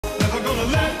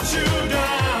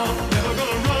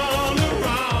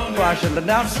I shall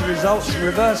announce the results in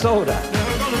reverse order.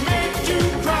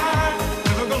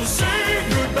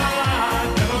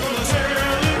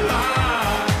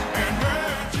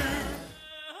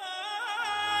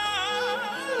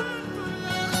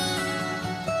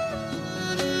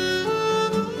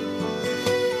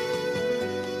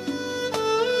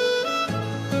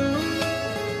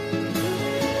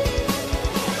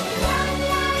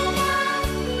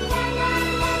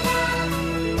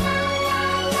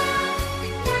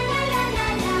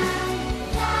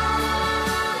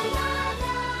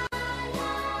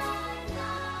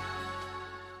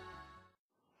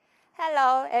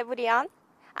 Hello everyone,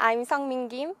 I'm Sangmin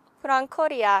Kim from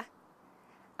Korea.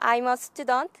 I'm a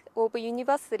student of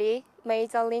University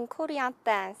majoring Korean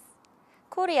dance.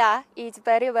 Korea is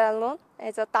very well known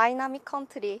as a dynamic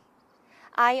country.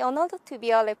 I honored to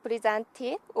be a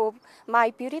representative of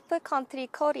my beautiful country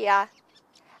Korea.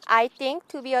 I think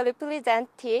to be a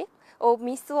representative of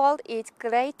Miss World is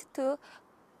great to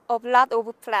a lot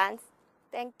of plans.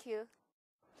 Thank you.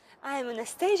 I'm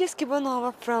Anastasia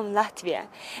Skibonova from Latvia,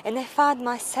 and I found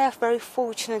myself a very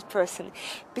fortunate person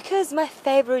because my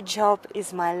favorite job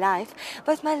is my life,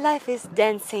 but my life is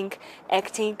dancing,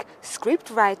 acting,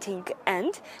 script writing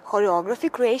and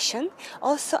choreography creation.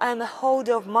 Also, I'm a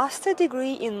holder of master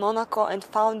degree in Monaco and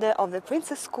founder of the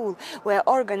Princess School, where I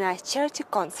organize charity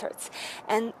concerts.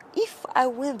 And if I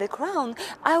win the crown,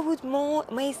 I would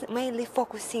mainly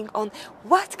focusing on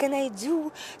what can I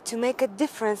do to make a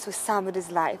difference with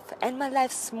somebody's life. And my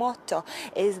life's motto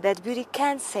is that beauty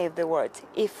can save the world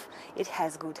if it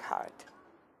has good heart.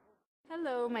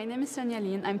 Hello, my name is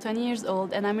Sanya. I'm 20 years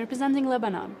old and I'm representing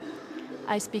Lebanon.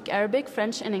 I speak Arabic,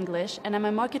 French and English, and I'm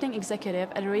a marketing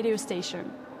executive at a radio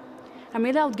station. I'm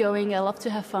really outgoing, I love to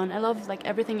have fun, I love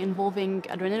everything involving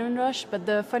adrenaline rush, but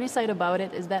the funny side about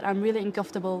it is that I'm really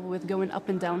uncomfortable with going up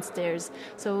and down stairs,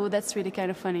 so that's really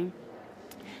kind of funny.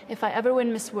 If I ever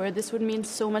win Miss World, this would mean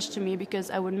so much to me because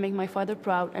I would make my father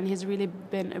proud, and he's really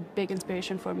been a big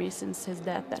inspiration for me since his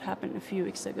death that happened a few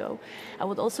weeks ago. I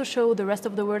would also show the rest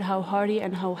of the world how hardy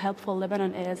and how helpful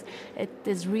Lebanon is. It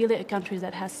is really a country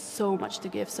that has so much to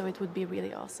give, so it would be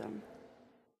really awesome.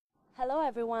 Hello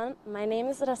everyone, my name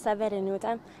is Rasa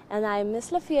Verenuta and I am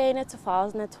Miss Lithuania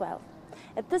 2012.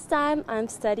 At this time, I'm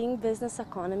studying business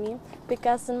economy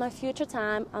because in my future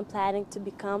time, I'm planning to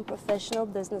become professional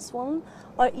businesswoman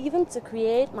or even to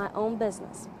create my own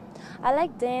business. I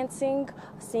like dancing,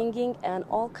 singing and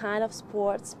all kinds of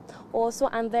sports. Also,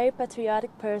 I'm a very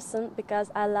patriotic person because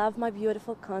I love my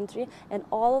beautiful country and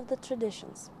all of the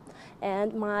traditions.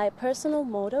 And my personal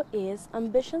motto is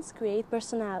ambitions create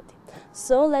personality.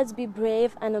 So let's be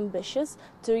brave and ambitious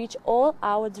to reach all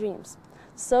our dreams.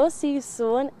 So see you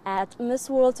soon at Miss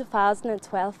World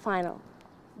 2012 final.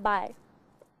 Bye.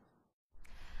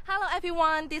 Hello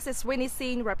everyone, this is Winnie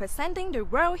Sin representing the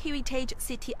World Heritage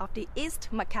City of the East,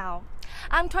 Macau.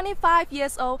 I'm 25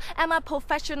 years old, I'm a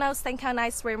professional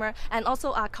synchronized swimmer and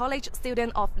also a college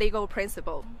student of legal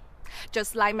principle.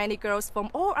 Just like many girls from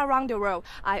all around the world,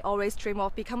 I always dream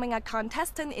of becoming a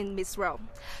contestant in Miss World.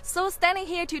 So standing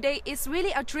here today is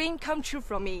really a dream come true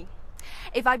for me.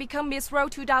 If I become Miss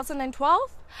World 2012,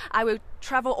 I will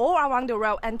travel all around the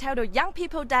world and tell the young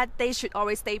people that they should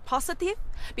always stay positive,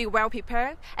 be well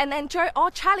prepared, and enjoy all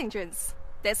challenges.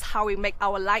 That's how we make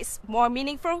our lives more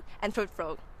meaningful and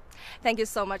fruitful. Thank you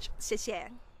so much. 谢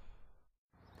谢.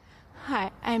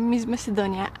 Hi, I'm Miss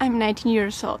Macedonia. I'm 19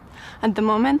 years old. At the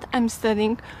moment, I'm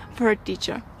studying for a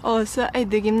teacher. Also, I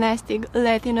do gymnastics,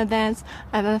 Latino dance,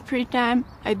 and on free time,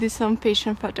 I do some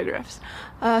fashion photographs.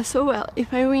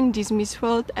 If I win this Miss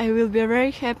World, I will be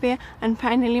very happy and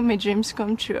finally my dreams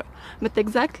come true. But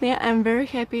exactly, I'm very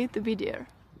happy to be there.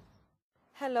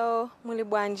 Hello,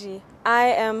 Mulibwanji. I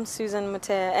am Susan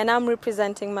Mutea and I'm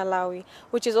representing Malawi,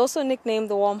 which is also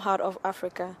nicknamed the warm heart of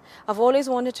Africa. I've always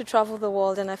wanted to travel the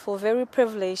world and I feel very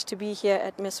privileged to be here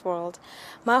at Miss World.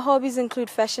 My hobbies include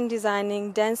fashion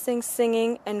designing, dancing,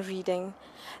 singing, and reading.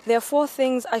 There are 4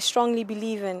 things I strongly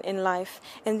believe in life,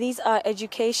 and these are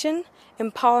education,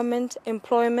 empowerment,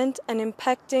 employment, and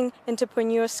impacting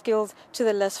entrepreneur skills to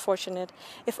the less fortunate.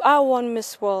 If I won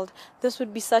Miss World, this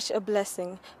would be such a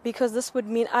blessing because this would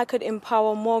mean I could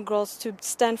empower more girls to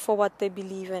stand for what they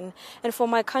believe in. And for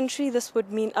my country, this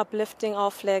would mean uplifting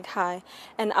our flag high.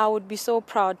 And I would be so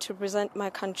proud to present my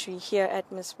country here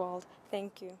at Miss World.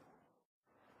 Thank you.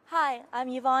 Hi, I'm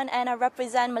Yvonne and I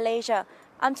represent Malaysia.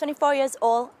 I'm 24 years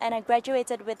old and I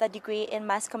graduated with a degree in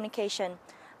mass communication.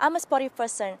 I'm a sporty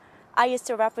person. I used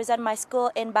to represent my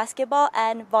school in basketball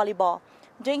and volleyball.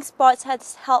 Doing sports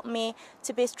has helped me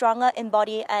to be stronger in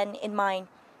body and in mind.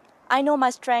 I know my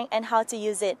strength and how to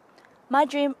use it. My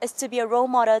dream is to be a role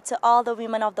model to all the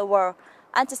women of the world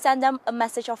and to send them a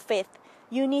message of faith.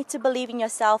 You need to believe in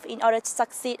yourself in order to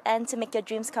succeed and to make your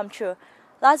dreams come true.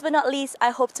 Last but not least, I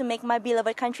hope to make my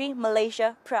beloved country,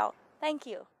 Malaysia, proud. Thank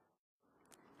you.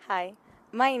 Hi,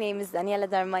 my name is Daniela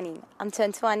Darmanin. I'm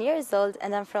 21 years old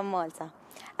and I'm from Malta.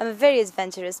 I'm a very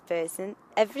adventurous person.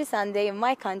 Every Sunday in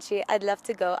my country, I'd love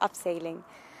to go abseiling.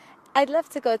 I'd love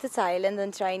to go to Thailand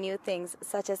and try new things,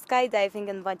 such as skydiving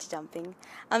and bungee jumping.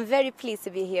 I'm very pleased to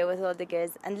be here with all the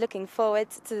girls and looking forward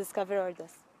to discover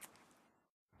Ordos.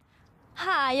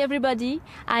 Hi everybody,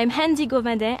 I'm Handy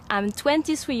Govende, I'm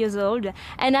 23 years old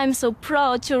and I'm so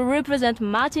proud to represent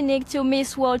Martinique to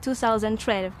Miss World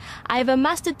 2012. I have a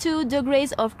Master 2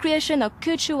 degrees of creation of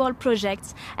cultural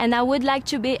projects and I would like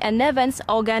to be an events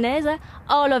organizer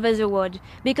all over the world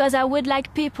because I would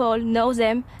like people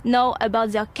know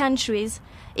about their countries.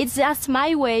 It's just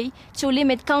my way to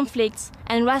limit conflicts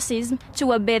and racism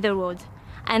to a better world.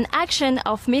 And action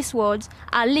of Miss World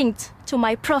are linked to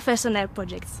my professional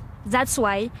projects. That's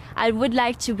why I would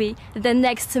like to be the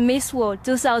next Miss World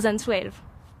 2012.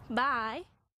 Bye!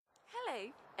 Hello,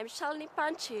 I'm Shalini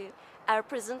Panchu. I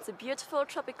represent the beautiful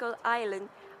tropical island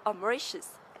of Mauritius.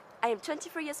 I am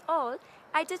 24 years old.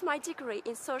 I did my degree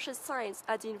in social science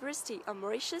at the University of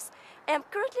Mauritius. I am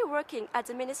currently working at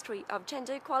the Ministry of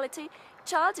Gender Equality,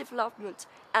 Child Development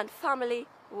and Family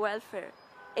Welfare.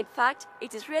 In fact,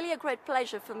 it is really a great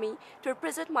pleasure for me to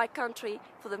represent my country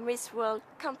for the Miss World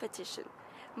competition.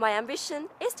 My ambition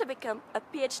is to become a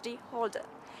PhD holder.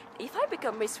 If I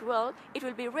become Miss World, it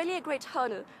will be really a great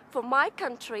honor for my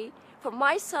country, for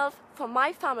myself, for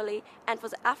my family, and for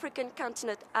the African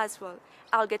continent as well.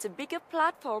 I'll get a bigger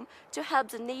platform to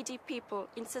help the needy people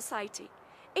in society.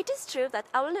 It is true that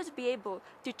I will not be able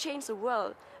to change the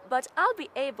world, but I'll be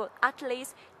able at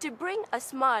least to bring a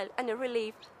smile and a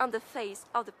relief on the face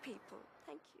of the people.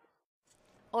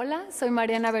 Hola, soy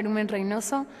Mariana Berumen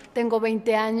Reynoso, tengo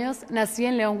 20 años, nací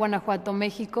en León, Guanajuato,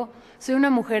 México. Soy una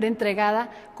mujer entregada,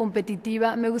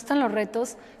 competitiva, me gustan los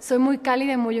retos, soy muy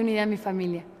cálida y muy unida a mi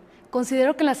familia.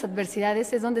 Considero que en las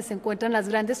adversidades es donde se encuentran las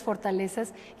grandes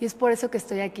fortalezas y es por eso que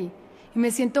estoy aquí. Y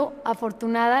me siento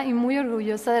afortunada y muy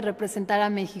orgullosa de representar a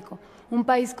México, un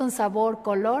país con sabor,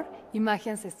 color y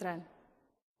magia ancestral.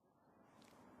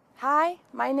 Hi,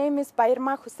 my name is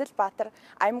Bairma Husilpatr.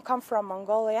 I come from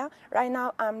Mongolia. Right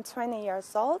now I'm 20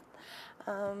 years old.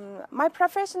 My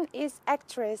profession is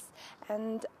actress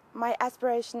and my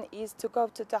aspiration is to go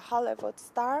to the Hollywood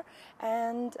star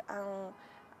and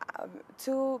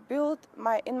to build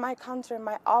in my country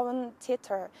my own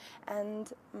theater.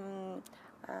 And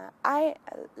I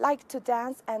like to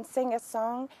dance and sing a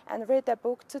song and read a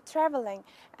book to traveling,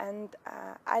 and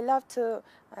I love to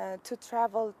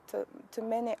travel to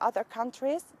many other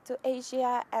countries, to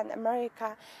Asia and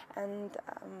America,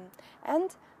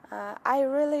 and I'm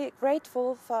really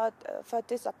grateful for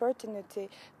this opportunity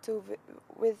to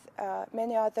with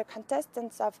many other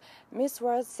contestants of Miss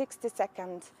World 60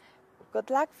 Seconds. Good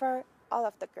luck for all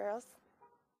of the girls.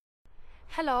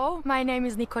 Hello, my name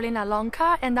is Nikolina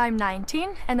Lonka and I'm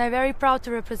 19 and I'm very proud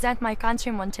to represent my country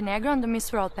Montenegro on the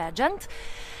Miss World pageant.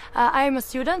 I am a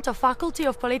student of Faculty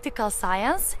of Political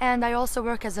Science and I also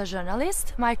work as a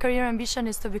journalist. My career ambition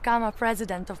is to become a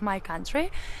president of my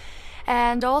country.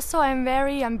 And also I'm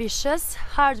very ambitious,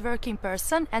 hard-working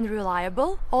person and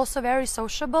reliable, also very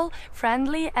sociable,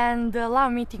 friendly and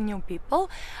love meeting new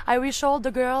people. I wish all the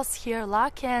girls here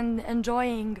luck and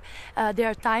enjoying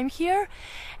their time here.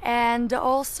 And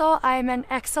also I'm an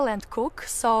excellent cook,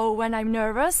 so when I'm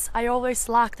nervous I always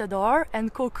lock the door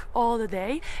and cook all the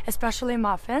day, especially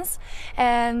muffins.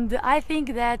 And I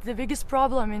think that the biggest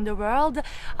problem in the world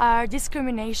are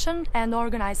discrimination and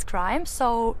organized crime,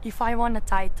 so if I want a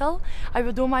title I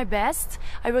will do my best.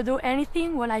 I will do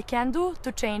anything what I can do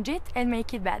to change it and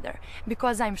make it better,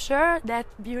 because I'm sure that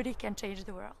beauty can change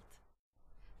the world.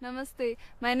 Namaste.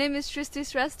 My name is Shrishti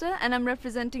Shrestha and I'm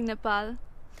representing Nepal.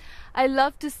 I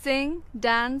love to sing,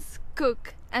 dance,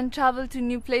 cook and travel to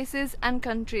new places and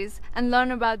countries and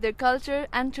learn about their culture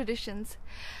and traditions.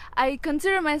 I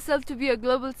consider myself to be a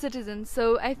global citizen,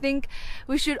 so I think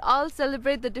we should all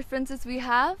celebrate the differences we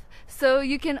have. So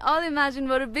you can all imagine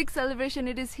what a big celebration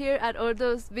it is here at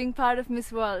Ordos being part of Miss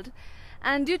World.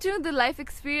 And due to the life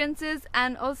experiences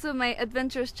and also my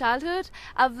adventurous childhood,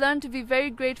 I've learned to be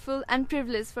very grateful and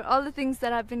privileged for all the things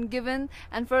that I've been given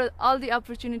and for all the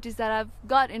opportunities that I've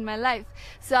got in my life.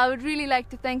 So I would really like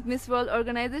to thank Miss World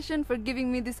organization for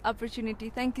giving me this opportunity.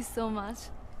 Thank you so much.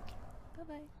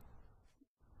 Bye-bye.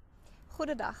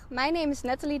 Goedendag, my name is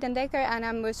Nathalie Den Dekker and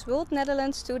I'm Miss World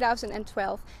Netherlands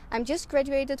 2012. I'm just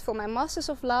graduated for my Masters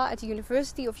of Law at the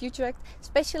University of Utrecht,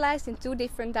 specialized in 2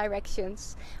 different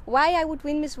directions. Why I would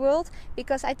win Miss World?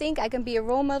 Because I think I can be a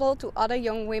role model to other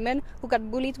young women who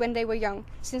got bullied when they were young,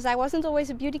 since I wasn't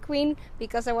always a beauty queen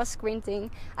because I was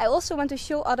squinting. I also want to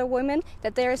show other women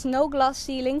that there is no glass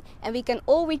ceiling and we can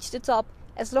all reach the top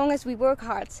as long as we work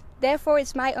hard. Therefore,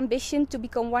 it's my ambition to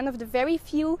become one of the very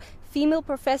few female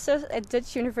professors at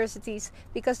Dutch universities,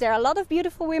 because there are a lot of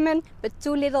beautiful women, but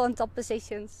too little in top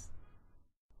positions.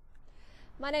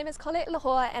 My name is Colette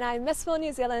Lahore and I'm Miss World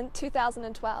New Zealand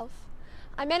 2012.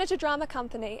 I manage a drama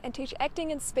company and teach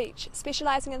acting and speech,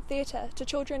 specialising in theatre to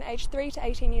children aged 3 to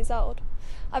 18 years old.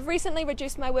 I've recently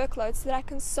reduced my workload so that I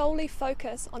can solely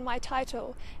focus on my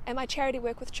title and my charity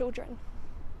work with children.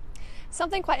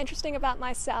 Something quite interesting about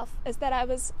myself is that I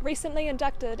was recently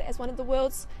inducted as one of the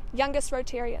world's youngest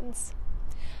Rotarians.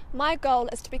 My goal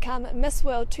is to become Miss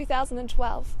World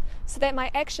 2012 so that my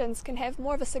actions can have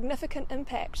more of a significant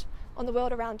impact on the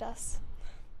world around us.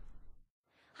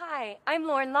 Hi, I'm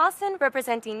Lauren Lawson,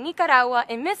 representing Nicaragua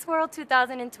in Miss World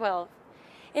 2012.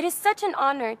 It is such an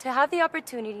honor to have the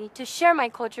opportunity to share my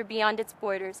culture beyond its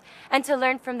borders and to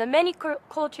learn from the many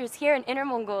cultures here in Inner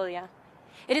Mongolia.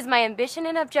 It is my ambition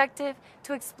and objective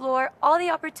to explore all the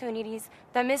opportunities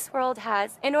that Miss World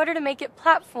has in order to make it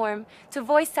platform to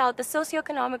voice out the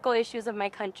socioeconomical issues of my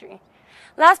country.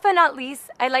 Last but not least,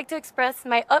 I'd like to express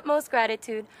my utmost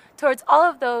gratitude towards all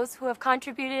of those who have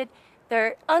contributed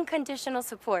their unconditional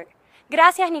support.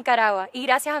 Gracias, Nicaragua, y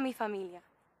gracias a mi familia.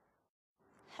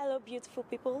 Hello, beautiful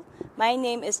people. My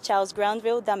name is Charles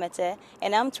Granville Damete,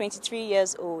 and I'm 23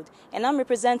 years old, and I'm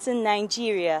representing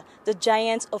Nigeria, the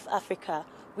giant of Africa.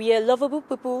 We are lovable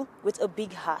people with a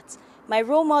big heart. My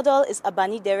role model is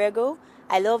Abani Derego.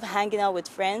 I love hanging out with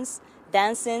friends,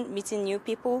 dancing, meeting new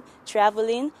people,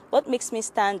 traveling. What makes me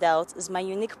stand out is my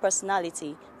unique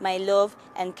personality, my love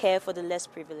and care for the less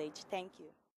privileged. Thank you.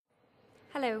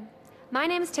 Hello, my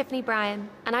name is Tiffany Bryan,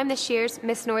 and I'm this year's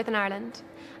Miss Northern Ireland.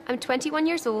 I'm 21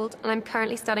 years old and I'm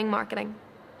currently studying marketing.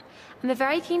 I'm a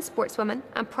very keen sportswoman,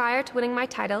 and prior to winning my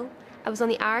title, I was on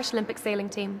the Irish Olympic sailing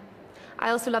team. I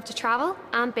also love to travel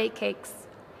and bake cakes.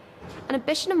 An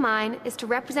ambition of mine is to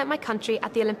represent my country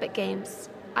at the Olympic Games.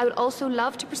 I would also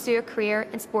love to pursue a career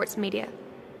in sports media.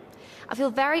 I feel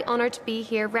very honoured to be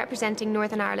here representing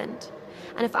Northern Ireland.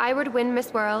 And if I were to win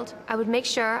Miss World, I would make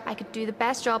sure I could do the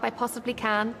best job I possibly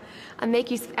can and make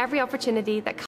use of every opportunity that